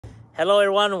Hello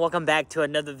everyone, welcome back to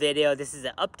another video. This is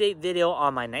an update video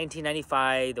on my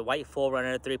 1995 the white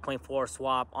 4Runner 3.4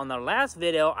 swap. On the last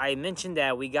video I mentioned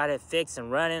that we got it fixed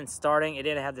and running and starting. It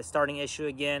didn't have the starting issue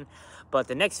again, but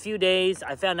the next few days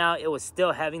I found out it was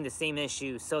still having the same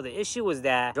issue. So the issue was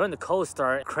that during the cold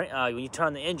start, when you turn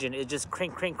on the engine, it just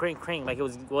crank like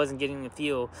it wasn't getting the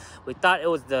fuel. We thought it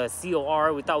was the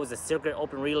COR, we thought it was the circuit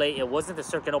open relay. It wasn't the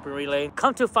circuit open relay.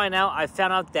 Come to find out, I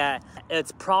found out that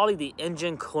it's probably the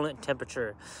engine coolant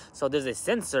temperature. So there's a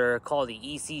sensor called the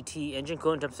ECT, engine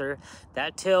coolant temperature,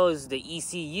 that tells the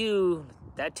ECU,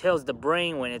 that tells the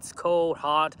brain when it's cold,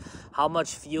 hot, how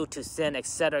much fuel to send,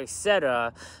 etc,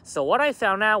 etc. So what I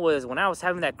found out was when I was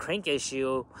having that crank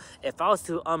issue, if I was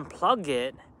to unplug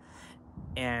it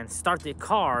and start the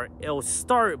car, it'll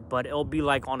start, but it'll be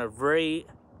like on a very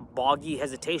boggy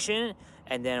hesitation.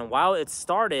 And then while it's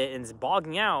started and it's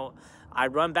bogging out, I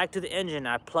run back to the engine,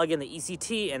 I plug in the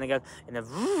ECT, and then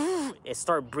it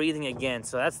start breathing again.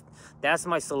 So that's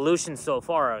my solution so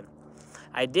far.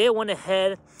 I did went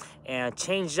ahead and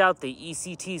changed out the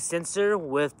ECT sensor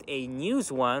with a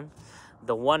used one,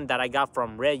 the one that I got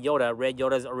from Red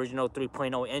Yoda's original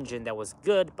 3.0 engine that was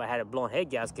good, but had a blown head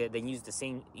gasket. They used the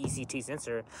same ECT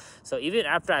sensor. So even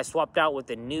after I swapped out with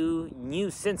the new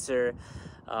sensor,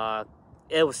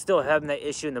 it was still having that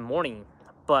issue in the morning.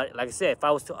 But like I said, if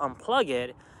I was to unplug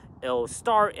it, it'll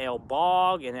start, it'll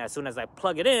bog, and as soon as I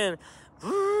plug it in,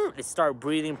 it start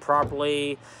breathing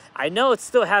properly. I know it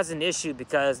still has an issue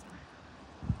because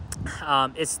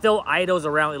it still idles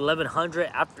around 1100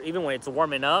 after, even when it's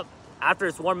warming up. After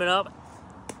it's warming up,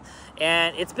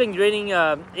 and it's been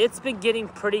getting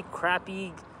pretty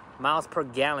crappy miles per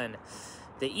gallon.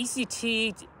 The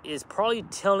ECT is probably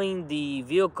telling the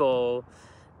vehicle,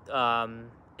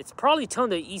 it's probably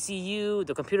telling the ECU,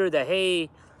 the computer, that hey,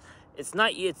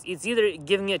 it's either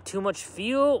giving it too much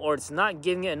fuel or it's not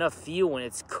giving it enough fuel when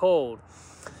it's cold.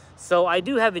 So I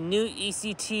do have a new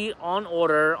ECT on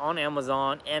order on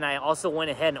Amazon, and I also went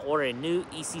ahead and ordered a new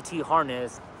ECT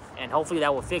harness, and hopefully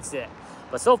that will fix it.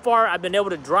 But so far I've been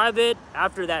able to drive it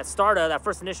after that startup, that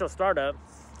first initial startup.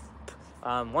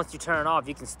 Once you turn it off,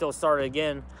 you can still start it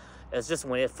again. It's just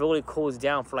when it fully cools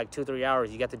down for like 2-3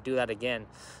 hours, you got to do that again.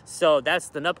 So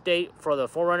that's an update for the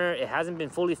 4Runner. It hasn't been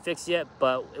fully fixed yet,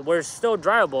 but we're still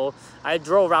drivable. I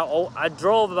drove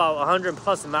about 100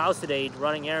 plus miles today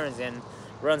running errands, and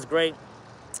runs great.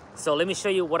 So let me show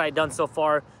you what I've done so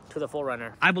far to the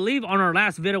 4Runner. I believe on our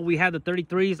last video we had the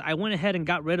 33s. I went ahead and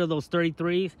got rid of those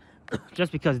 33s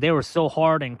just because they were so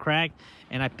hard and cracked,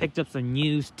 and I picked up some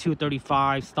used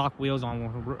 235 stock wheels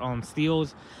on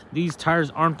steels. These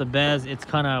tires aren't the best. It's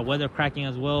kind of weather cracking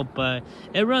as well, but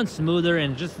it runs smoother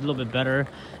and just a little bit better.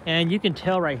 And you can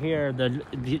tell right here the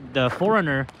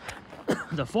 4Runner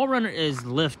the 4Runner is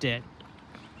lifted.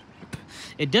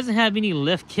 It doesn't have any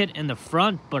lift kit in the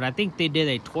front, but I think they did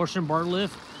a torsion bar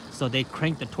lift, so they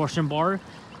cranked the torsion bar.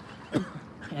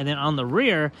 And then on the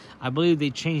rear, I believe they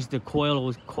changed the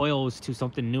coils to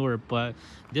something newer, but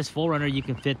this 4Runner, you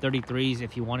can fit 33s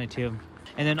if you wanted to.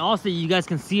 And then also, you guys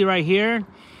can see right here,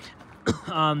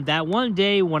 that one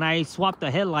day when I swapped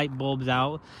the headlight bulbs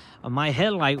out, my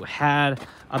headlight had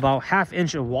about ½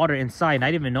 inch of water inside, and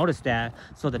I didn't even notice that.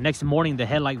 So the next morning, the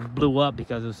headlight blew up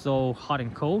because it was so hot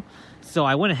and cold. So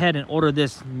I went ahead and ordered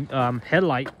this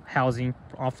headlight housing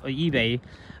off of eBay.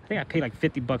 I think I paid like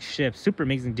 50 bucks shipped. Super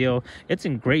amazing deal. It's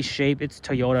in great shape. It's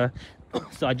Toyota.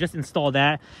 So I just installed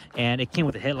that, and it came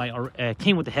with the headlight, or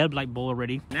came with the headlight bulb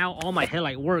already. Now all my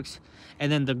headlight works.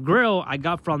 And then the grill I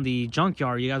got from the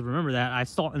junkyard. You guys remember that? I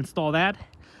installed that.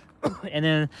 And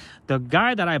then the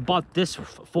guy that I bought this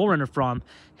 4Runner from,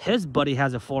 his buddy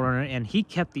has a 4Runner, and he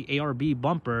kept the ARB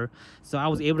bumper. So I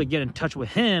was able to get in touch with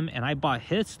him, and I bought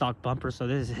his stock bumper. So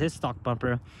this is his stock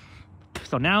bumper.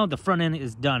 So now the front end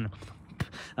is done.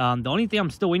 The only thing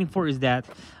I'm still waiting for is that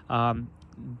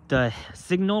the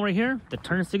signal right here, the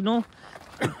turn signal,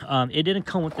 it didn't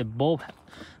come with the bulb,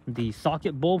 the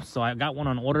socket bulb, so I got one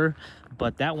on order,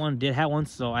 but that one did have one.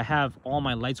 So I have all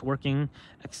my lights working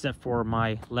except for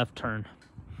my left turn.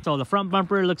 So the front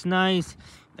bumper looks nice.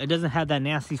 It doesn't have that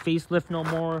nasty facelift no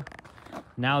more.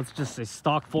 Now it's just a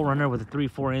stock 4Runner with a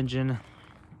 3.4 engine.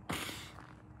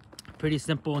 Pretty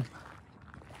simple. And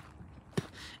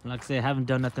like I said, I haven't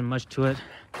done nothing much to it.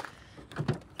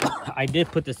 I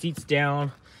did put the seats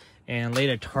down and laid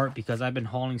a tarp because I've been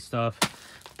hauling stuff,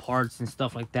 parts and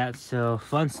stuff like that. So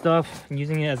fun stuff. I'm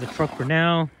using it as a truck for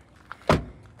now.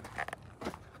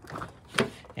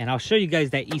 And I'll show you guys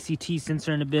that ECT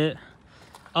sensor in a bit.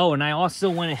 Oh, and I also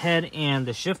went ahead and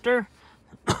the shifter,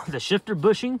 the shifter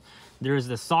bushing, there's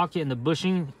the socket and the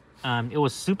bushing it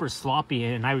was super sloppy,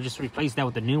 and I just replaced that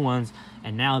with the new ones,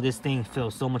 and now this thing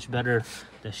feels so much better.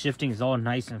 The shifting is all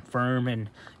nice and firm, and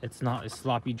it's not a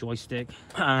sloppy joystick.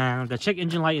 The check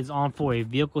engine light is on for a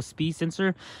vehicle speed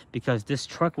sensor because this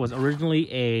truck was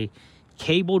originally a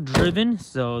cable driven,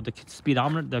 so the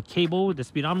speedometer, the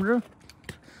speedometer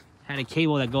had a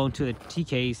cable that go into the T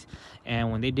case,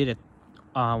 and when they did a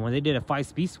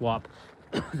 5-speed swap,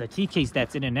 the T case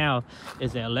that's in it now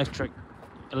is an electric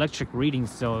reading,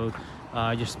 so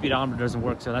your speedometer doesn't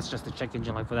work. So that's just the check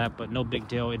engine light for that, but no big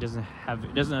deal. It doesn't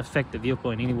affect the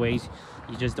vehicle in any ways.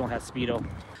 You just don't have speedo.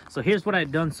 So here's what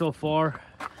I've done so far.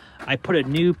 I put a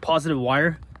new positive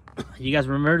wire. You guys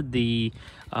remember the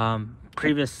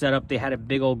previous setup, they had a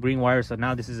big old green wire, so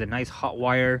now this is a nice hot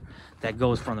wire that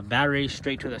goes from the battery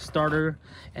straight to the starter,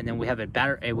 and then we have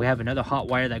another hot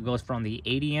wire that goes from the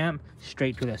 80 amp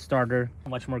straight to the starter.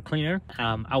 Much more cleaner.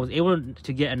 I was able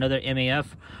to get another MAF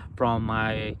from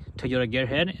my Toyota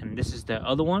Gearhead, and this is the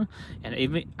other one, and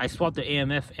even I swapped the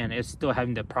AMF and it's still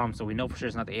having the problem, so we know for sure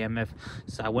it's not the AMF.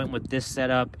 So I went with this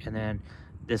setup and then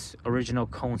this original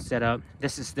cone setup.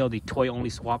 This is still the toy only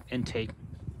swap intake,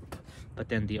 but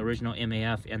then the original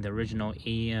MAF and the original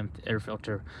AEM air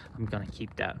filter, I'm gonna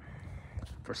keep that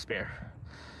for spare.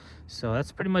 So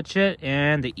that's pretty much it.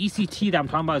 And the ECT that I'm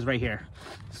talking about is right here.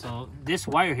 So this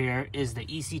wire here is the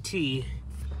ECT.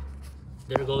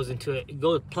 There it goes into it.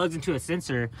 It plugs into a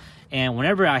sensor, and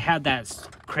whenever I had that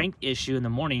crank issue in the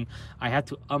morning, I had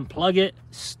to unplug it,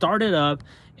 start it up.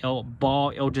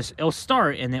 It'll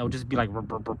start, and it'll just be like burr,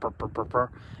 burr, burr, burr, burr, burr.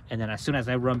 And then as soon as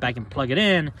I run back and plug it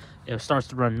in, it starts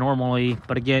to run normally.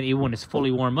 But again, even when it's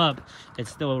fully warm up, it's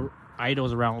still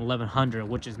idles around 1100,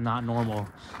 which is not normal.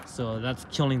 So that's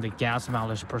killing the gas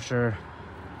mileage for sure.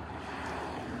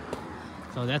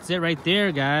 So that's it right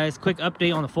there, guys. Quick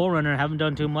update on the 4Runner. Haven't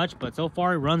done too much, but so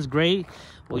far it runs great.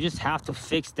 We'll just have to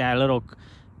fix that little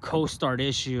co-start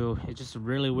issue. It's just a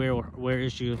really weird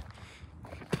issue.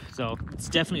 So it's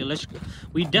definitely electrical.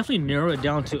 We definitely narrow it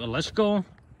down to electrical,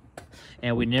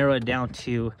 and we narrow it down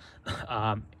to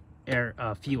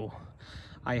fuel.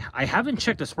 I haven't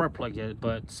checked the spark plug yet,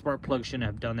 but spark plug shouldn't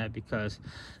have done that because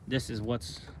this is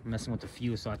what's messing with the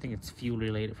fuel. So I think it's fuel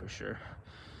related for sure.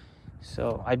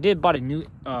 So I did bought a new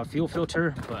fuel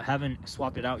filter, but haven't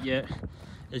swapped it out yet.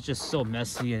 It's just so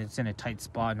messy and it's in a tight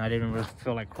spot, and I didn't really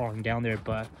feel like crawling down there.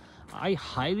 But I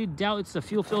highly doubt it's the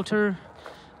fuel filter.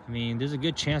 I mean, there's a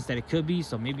good chance that it could be,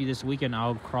 so maybe this weekend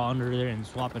I'll crawl under there and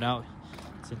swap it out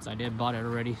since I did bought it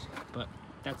already. But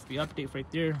that's the update right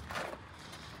there.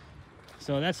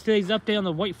 So that's today's update on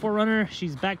the white 4Runner.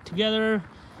 She's back together.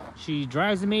 She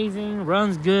drives amazing,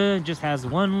 runs good, just has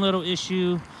one little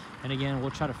issue. And again, we'll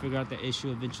try to figure out the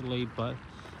issue eventually, but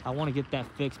I want to get that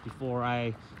fixed before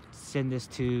I send this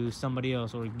to somebody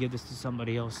else or give this to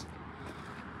somebody else.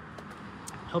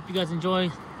 Hope you guys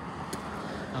enjoy.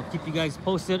 I'll keep you guys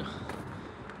posted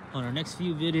on our next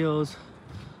few videos.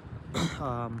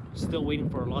 Still waiting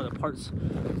for a lot of parts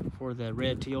for the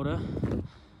red Toyota,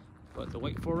 but the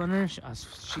white 4Runner,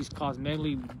 she's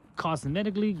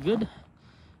cosmetically good,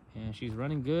 and she's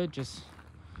running good. Just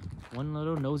one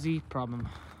little nosy problem.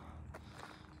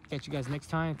 Catch you guys next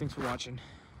time. Thanks for watching.